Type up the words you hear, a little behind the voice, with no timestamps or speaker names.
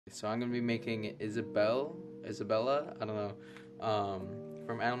So I'm gonna be making Isabella, I don't know,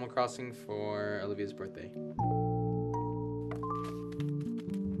 from Animal Crossing for Olivia's birthday.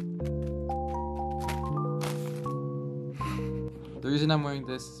 The reason I'm wearing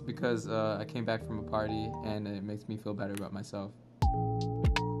this is because I came back from a party and it makes me feel better about myself.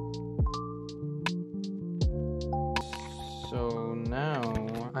 So now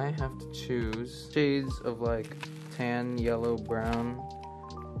I have to choose shades of like tan, yellow, brown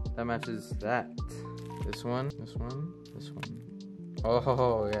that matches that. This one, this one, this one.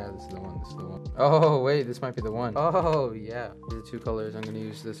 Oh yeah, this is the one, this is the one. Oh wait, this might be the one. Oh yeah. These are 2 colors. I'm gonna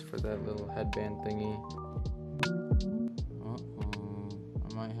use this for that little headband thingy. Uh-oh,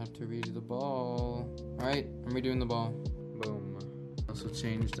 I might have to redo the ball. Alright, I'm redoing the ball. Boom. Also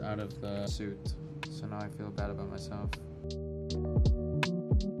changed out of the suit, so now I feel bad about myself.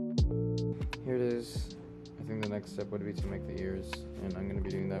 Here it is. I think the next step would be to make the ears, and I'm gonna be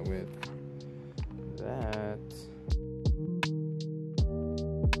doing that with that.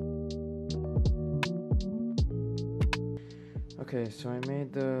 Okay, so I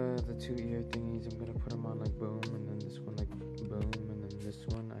made the 2 ear thingies. I'm gonna put them on like boom, and then this one like boom, and then this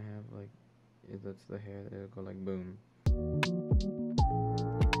one I have like, that's the hair, it'll go like boom.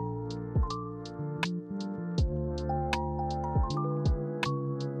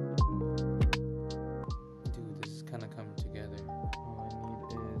 Dude, this is kind of coming together. All I need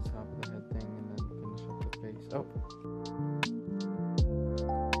is top of the head thing and then finish up the face. Oh!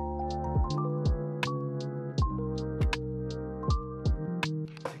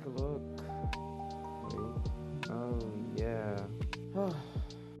 Take a look. Wait. Oh, yeah.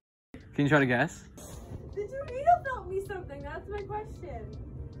 Can you try to guess? Did you eat about me something? That's my question.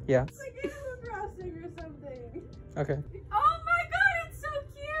 Yeah. It's like Animal Crossing or something. Okay. Oh